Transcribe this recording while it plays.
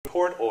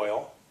import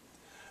oil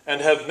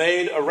and have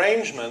made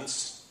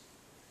arrangements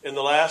in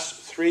the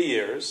last 3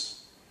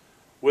 years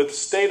with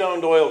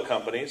state-owned oil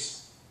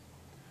companies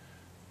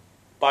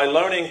by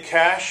loaning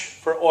cash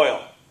for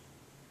oil.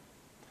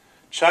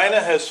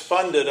 China has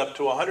funded up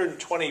to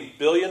 $120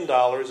 billion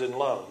in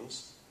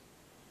loans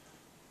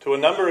to a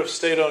number of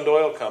state-owned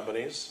oil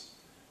companies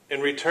in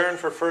return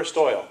for first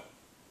oil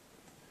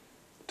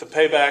to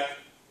pay back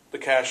the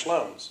cash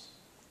loans.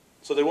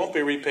 So they won't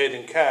be repaid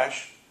in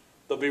cash,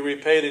 they'll be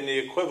repaid in the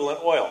equivalent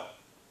oil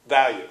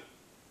value.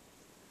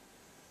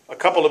 A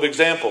couple of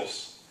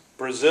examples.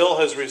 Brazil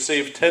has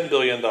received $10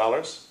 billion,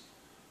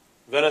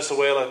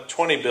 Venezuela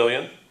 $20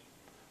 billion,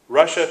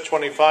 Russia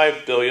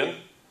 $25 billion,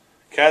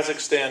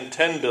 Kazakhstan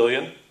 $10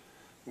 billion,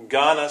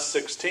 Ghana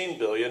 $16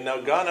 billion.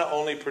 Now Ghana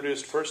only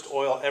produced first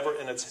oil ever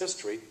in its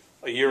history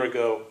a year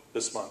ago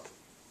this month,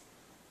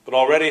 but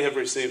already have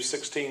received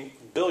 $16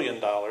 billion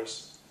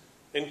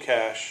in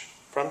cash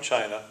from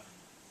China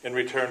in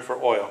return for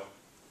oil.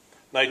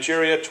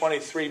 Nigeria,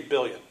 $23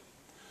 billion.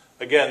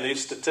 Again,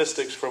 these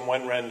statistics from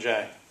Wenren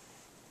Zhang.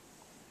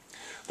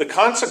 The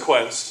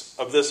consequence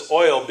of this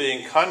oil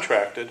being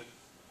contracted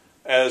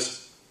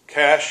as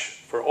cash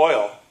for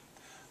oil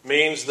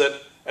means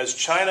that as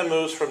China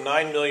moves from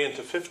 9 million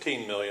to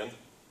 15 million,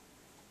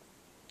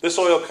 this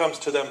oil comes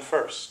to them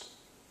first,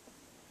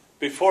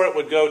 before it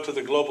would go to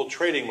the global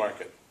trading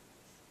market.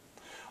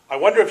 I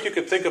wonder if you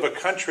could think of a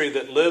country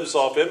that lives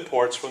off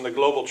imports from the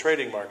global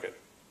trading market.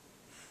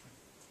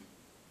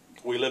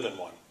 We live in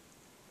one.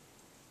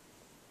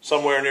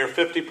 Somewhere near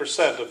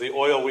 50% of the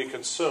oil we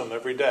consume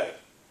every day.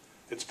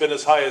 It's been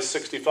as high as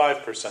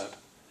 65%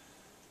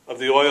 of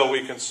the oil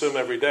we consume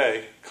every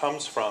day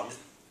comes from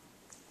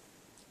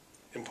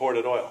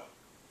imported oil.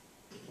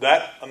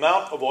 That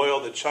amount of oil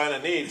that China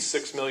needs,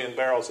 6 million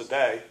barrels a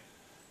day,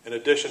 in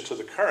addition to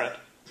the current,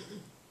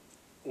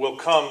 will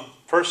come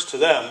first to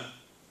them,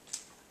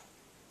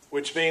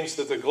 which means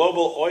that the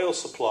global oil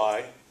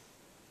supply,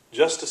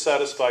 just to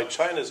satisfy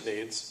China's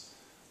needs,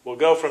 will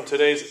go from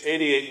today's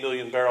 88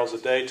 million barrels a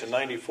day to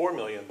 94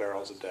 million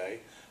barrels a day.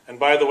 And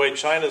by the way,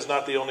 China is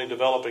not the only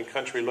developing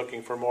country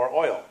looking for more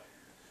oil.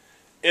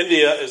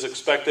 India is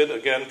expected,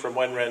 again from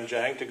Wenren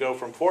Zhang, to go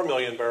from 4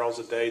 million barrels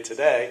a day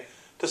today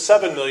to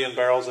 7 million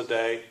barrels a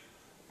day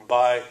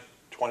by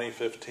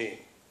 2015.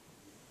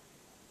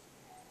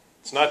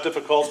 It's not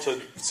difficult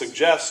to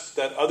suggest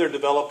that other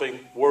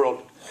developing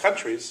world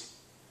countries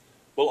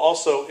will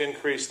also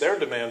increase their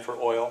demand for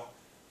oil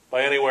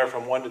by anywhere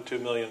from 1 to 2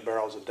 million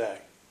barrels a day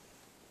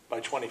by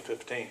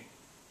 2015.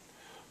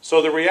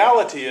 So the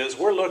reality is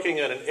we're looking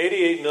at an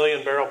 88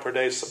 million barrel per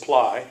day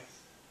supply,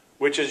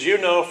 which, as you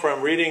know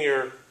from reading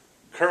your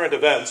current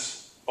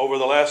events over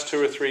the last 2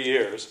 or 3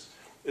 years,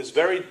 is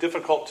very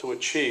difficult to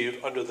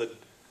achieve under the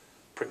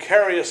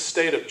precarious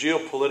state of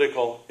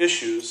geopolitical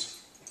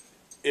issues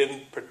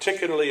in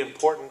particularly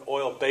important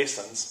oil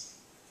basins,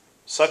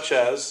 such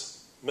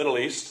as Middle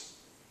East,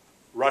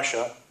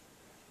 Russia,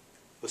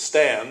 the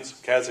stands,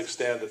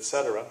 Kazakhstan,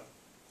 etc.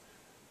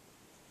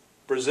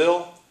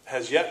 Brazil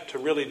has yet to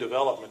really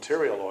develop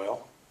material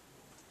oil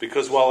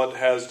because while it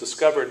has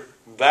discovered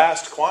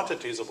vast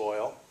quantities of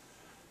oil,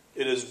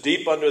 it is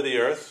deep under the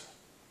earth,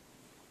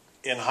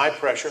 in high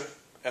pressure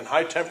and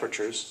high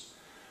temperatures,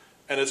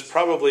 and it's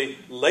probably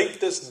late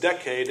this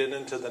decade and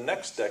into the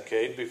next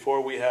decade before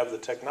we have the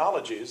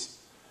technologies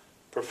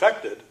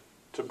perfected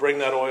to bring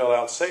that oil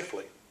out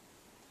safely.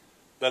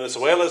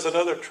 Venezuela is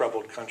another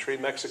troubled country.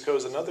 Mexico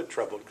is another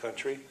troubled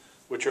country,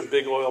 which are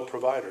big oil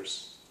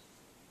providers.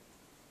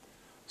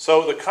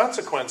 So the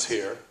consequence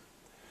here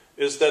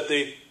is that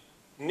the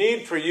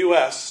need for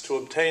U.S. to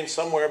obtain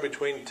somewhere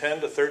between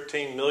 10 to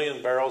 13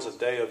 million barrels a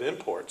day of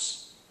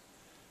imports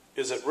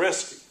is at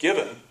risk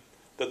given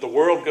that the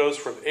world goes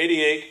from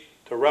 88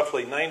 to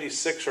roughly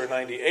 96 or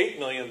 98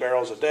 million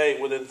barrels a day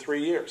within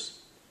 3 years.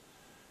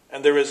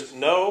 And there is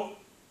no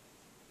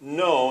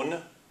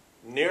known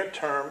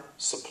near-term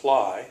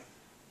supply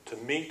to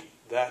meet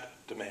that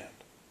demand.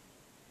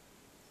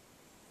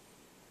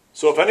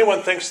 So if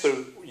anyone thinks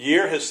the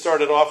year has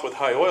started off with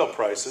high oil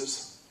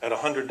prices at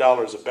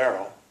 $100 a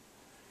barrel,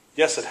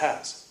 yes, it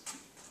has.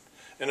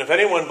 And if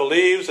anyone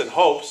believes and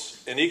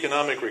hopes in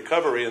economic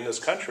recovery in this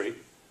country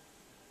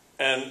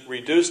and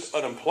reduced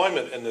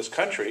unemployment in this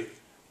country,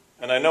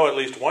 and I know at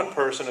least one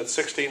person at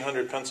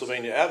 1600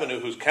 Pennsylvania Avenue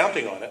who's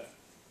counting on it,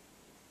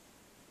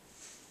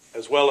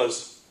 as well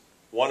as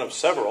one of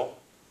several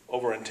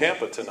over in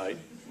Tampa tonight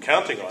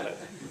counting on it,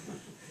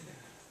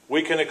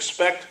 we can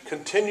expect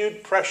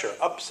continued pressure,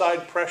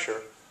 upside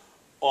pressure,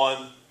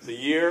 on the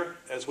year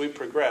as we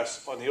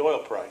progress on the oil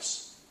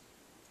price.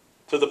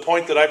 To the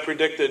point that I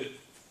predicted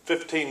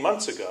 13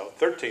 months ago,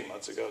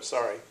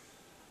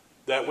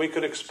 that we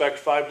could expect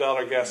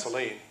 $5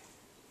 gasoline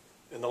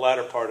in the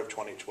latter part of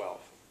 2012,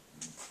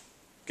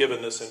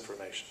 given this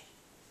information.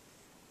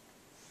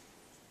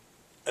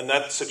 And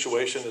that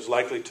situation is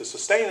likely to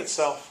sustain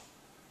itself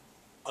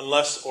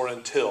unless or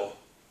until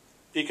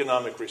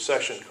economic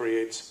recession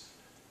creates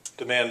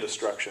demand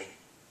destruction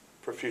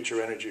for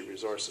future energy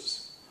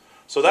resources.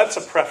 So that's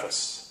a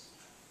preface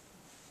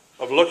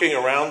of looking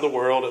around the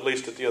world, at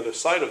least at the other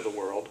side of the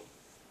world,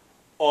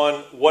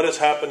 on what is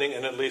happening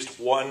in at least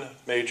one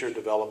major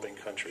developing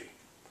country.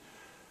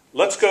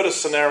 Let's go to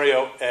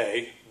scenario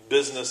A,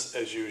 business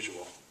as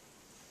usual.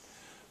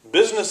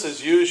 Business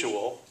as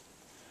usual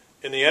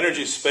in the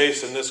energy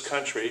space in this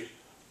country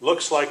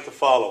looks like the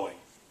following.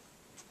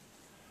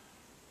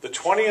 The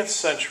 20th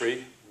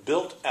century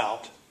built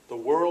out the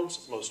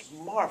world's most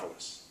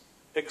marvelous,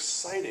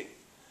 exciting,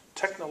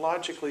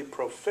 technologically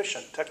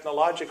proficient,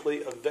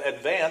 technologically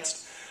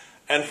advanced,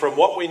 and from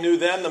what we knew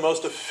then, the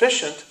most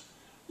efficient,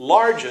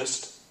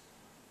 largest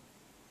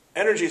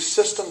energy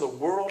system the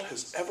world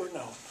has ever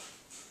known.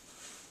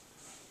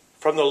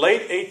 From the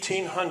late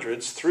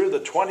 1800s through the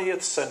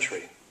 20th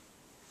century,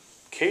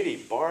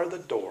 Katie, bar the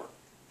door.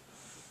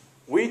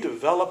 We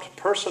developed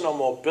personal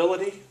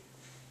mobility.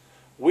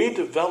 We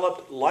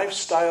developed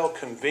lifestyle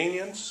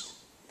convenience.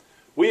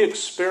 We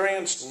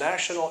experienced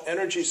national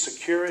energy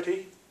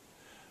security.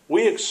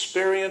 We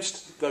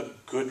experienced the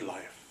good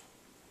life,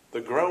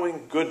 the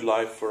growing good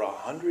life for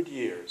 100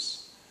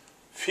 years,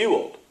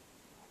 fueled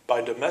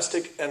by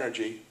domestic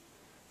energy,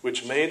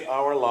 which made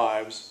our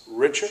lives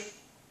richer,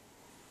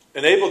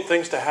 enabled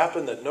things to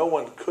happen that no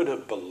one could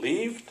have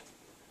believed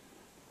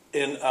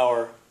in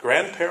our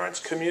grandparents'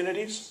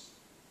 communities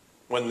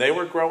when they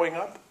were growing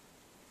up.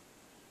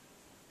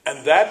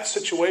 And that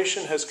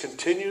situation has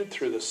continued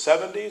through the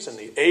 70s and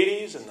the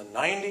 80s and the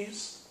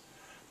 90s.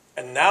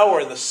 And now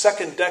we're in the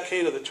second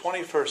decade of the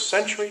 21st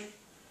century,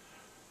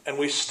 and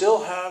we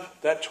still have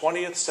that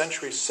 20th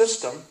century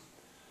system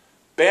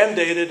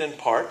band-aided in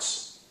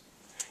parts,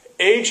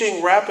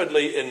 aging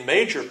rapidly in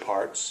major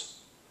parts,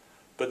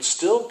 but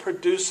still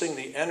producing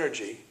the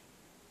energy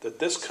that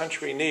this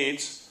country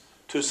needs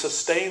to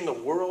sustain the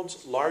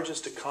world's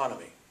largest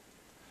economy.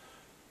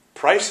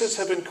 Prices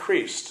have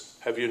increased.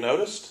 Have you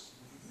noticed?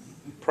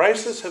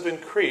 Prices have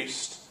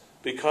increased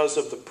because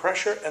of the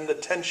pressure and the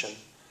tension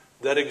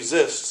that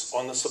exists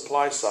on the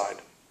supply side.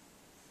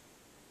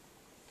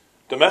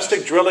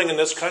 Domestic drilling in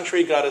this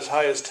country got as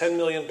high as 10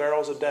 million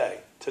barrels a day.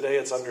 Today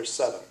it's under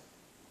 7.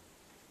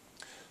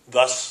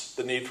 Thus,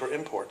 the need for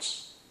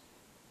imports.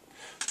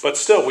 But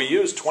still, we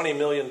use 20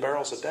 million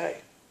barrels a day.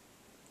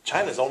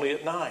 China's only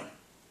at 9.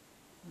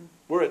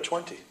 We're at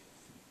 20.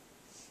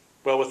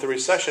 Well, with the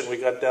recession, we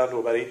got down to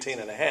about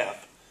 18.5,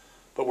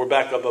 but we're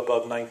back up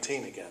above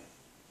 19 again.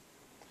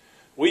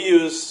 We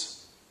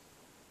use,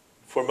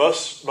 for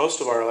most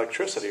of our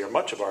electricity, or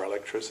much of our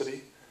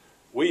electricity,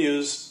 we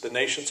use the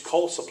nation's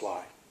coal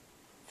supply.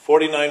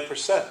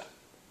 49%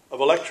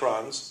 of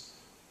electrons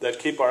that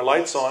keep our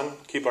lights on,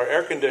 keep our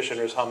air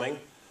conditioners humming,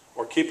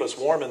 or keep us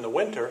warm in the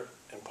winter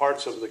in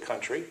parts of the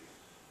country.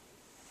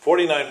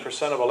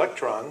 49% of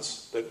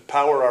electrons that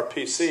power our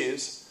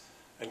PCs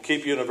and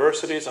keep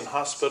universities and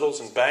hospitals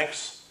and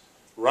banks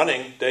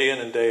running day in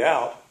and day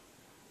out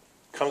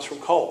comes from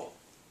coal.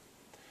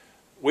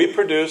 We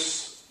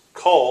produce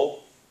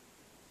coal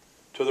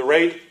to the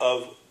rate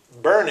of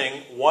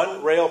burning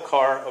 1 rail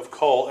car of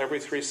coal every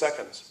 3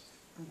 seconds.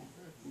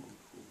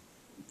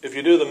 If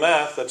you do the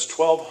math, that's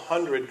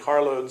 1,200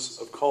 carloads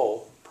of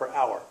coal per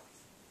hour.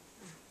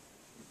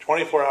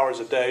 24 hours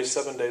a day,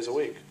 7 days a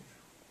week.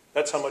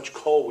 That's how much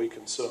coal we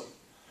consume.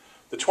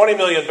 The 20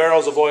 million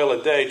barrels of oil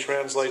a day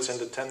translates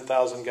into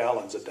 10,000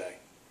 gallons a day.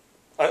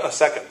 A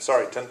second,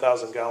 sorry,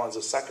 10,000 gallons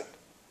a second.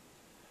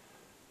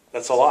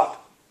 That's a lot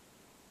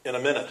in a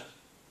minute,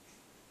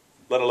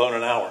 let alone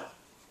an hour.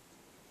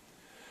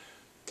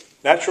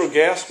 Natural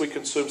gas, we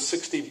consume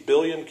 60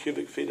 billion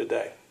cubic feet a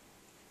day.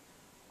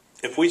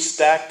 If we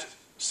stacked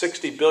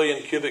 60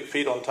 billion cubic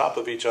feet on top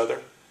of each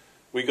other,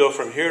 we go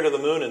from here to the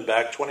moon and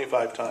back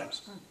 25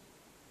 times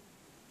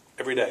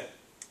every day.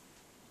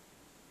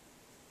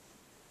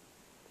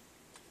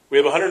 We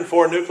have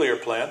 104 nuclear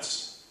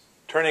plants,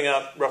 turning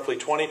out roughly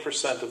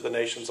 20% of the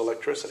nation's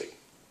electricity.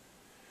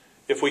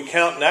 If we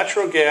count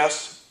natural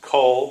gas,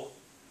 coal,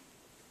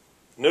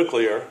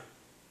 nuclear,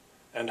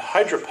 and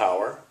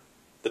hydropower,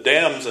 the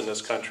dams in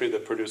this country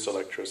that produce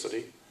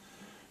electricity,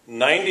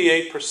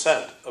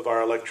 98% of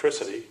our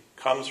electricity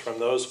comes from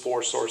those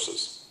 4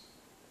 sources.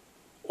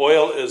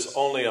 Oil is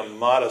only a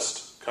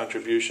modest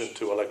contribution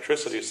to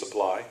electricity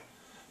supply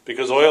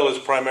because oil is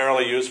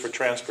primarily used for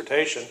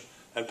transportation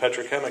and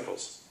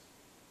petrochemicals.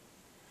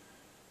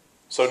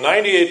 So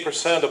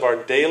 98% of our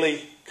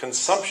daily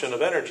consumption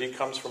of energy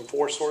comes from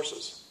 4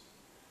 sources.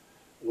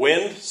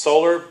 Wind,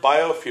 solar,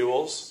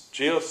 biofuels,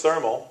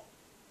 geothermal,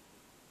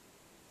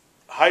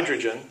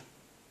 hydrogen,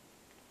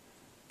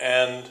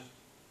 and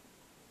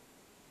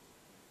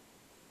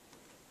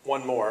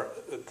one more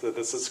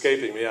that's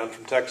escaping me. I'm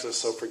from Texas,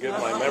 so forgive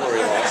my memory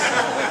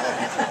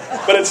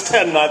loss. But it's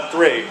 10, not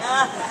 3.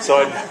 So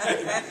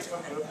I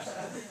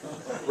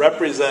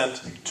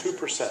represent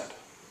 2%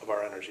 of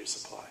our energy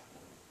supply.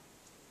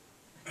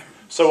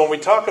 So when we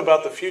talk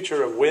about the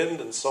future of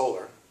wind and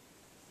solar,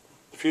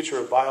 the future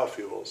of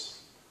biofuels,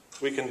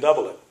 we can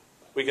double it.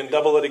 We can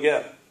double it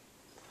again.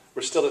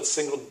 We're still at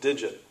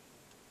single-digit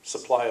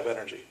supply of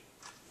energy.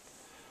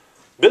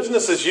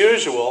 Business as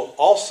usual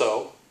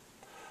also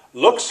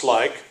looks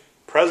like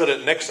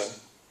President Nixon,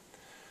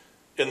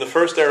 in the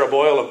first Arab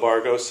oil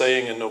embargo,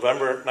 saying in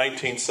November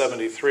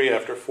 1973,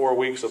 after 4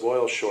 weeks of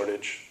oil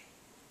shortage,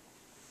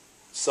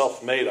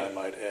 self-made I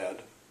might add,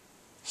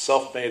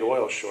 self-made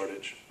oil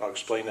shortage, I'll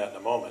explain that in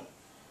a moment,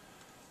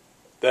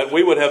 that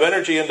we would have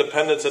energy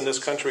independence in this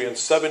country in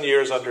 7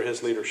 years under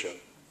his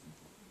leadership.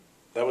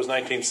 That was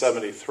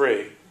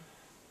 1973.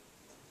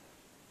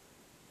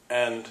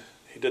 And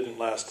he didn't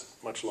last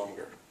much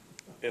longer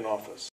in office.